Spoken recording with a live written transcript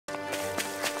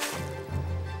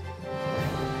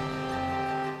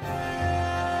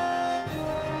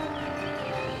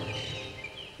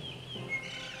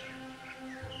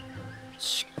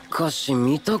かし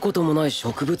見たこともない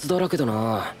植物だらけだ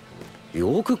な。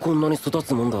よくこんなに育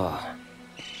つもんだ。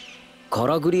カ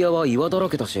ラグリアは岩だら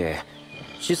けだし、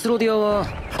シスロディアは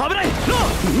危ない。う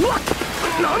わっ、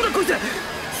なんだこいつ、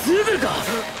すぐか。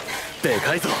で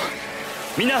かいぞ。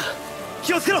みんな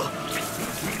気をつけろ。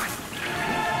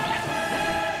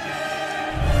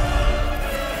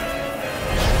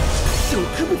植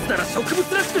物なら植物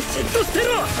らしくじっとしてろ。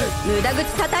無駄口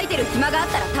叩いてる暇があっ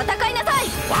たら戦いなさい。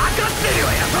分かってるよ、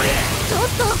やとり。ちょっ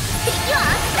と敵はあっ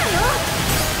たよ。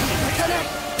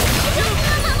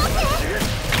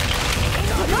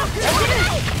守って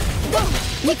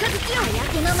三日月よ。早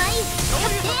けの舞、エア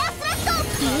スラット、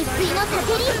流水のた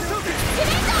けり、スレン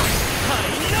ド、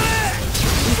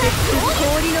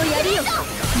氷の槍よ。また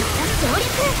上陸、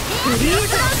フリー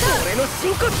ズアウト。俺の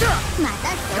真骨だ。また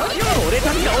上陸。俺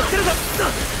たちが追ってるぞ。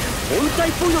本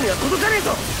体ポイントには届かねえ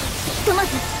ぞ。ひとまず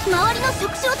周りの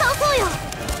触手を倒そうよ。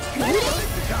フルレイ、マグ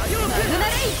ナ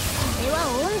レイ、これは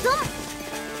温存。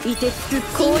凍てつく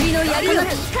氷の槍よ。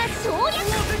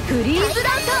フリーズダ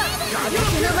ンサー。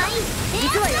行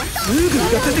くわよ。すぐが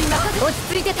出てきた。落ち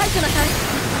着いて対処なさい。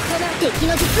敵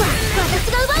の術は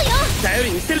私が奪うよ。頼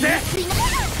りにしてるぜ。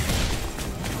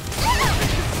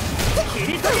これで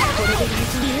流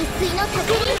水のた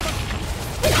けり。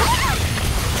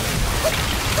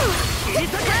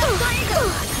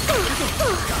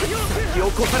よ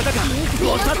こされたか。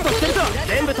もさっとしてるぞ。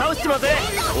全部倒しちまうぜ。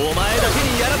お前だけ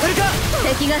にやらせるか。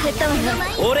敵が減ったわよ。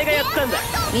俺がやったんだ。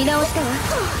見直したわ。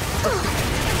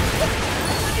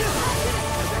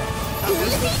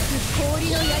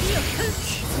氷の槍よ。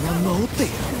治ってい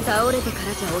る。倒れてから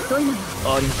じゃ遅いのよ。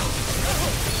ありがとう。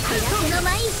早手の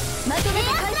舞、まとめて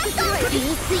回復するわよ。流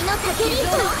水のたけり、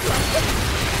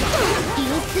流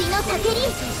水のたけり、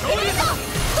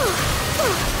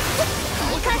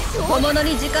小物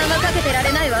に時間はかけてら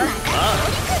れないわ。ああ、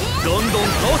どんどん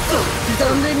倒すぞ。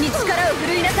存分に力を振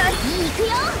るいなさい。行くよ。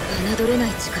侮れな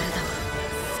い力だわ。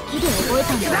好きで覚え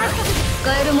たんだ。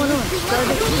使えるものは使う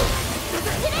べき。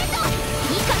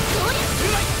以下上陸、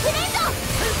スレンド、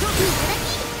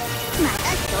ま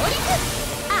た上陸、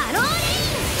アローレイン、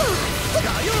早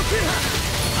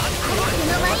手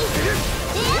の舞、エ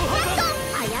アフラット、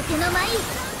早手の舞、宿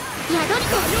り子、挑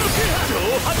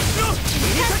発しろ。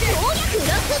クロス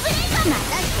ブレイド、ま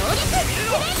た上陸、スレン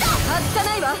ド、外さ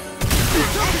ないわ。また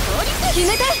上陸、決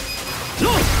めて。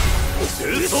ローシュ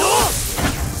ート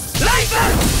ライズ。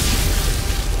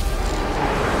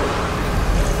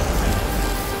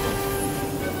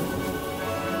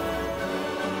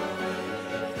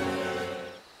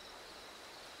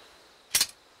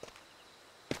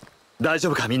大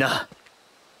丈夫かみんな。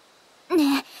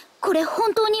ねえ、これ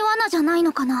本当に罠じゃない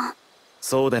のかな。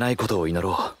そうでないことを祈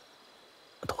ろ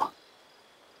うと。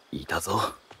いた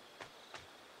ぞ。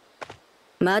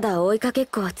まだ追いかけっ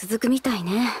こは続くみたい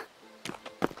ね。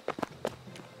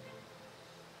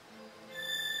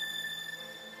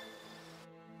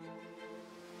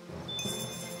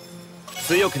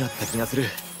強くなった気がする。よ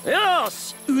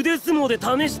し、腕相撲で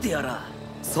試してやら。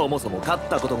そもそも勝っ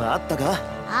たことがあったか。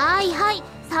はいはい、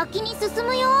先に進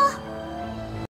むよ。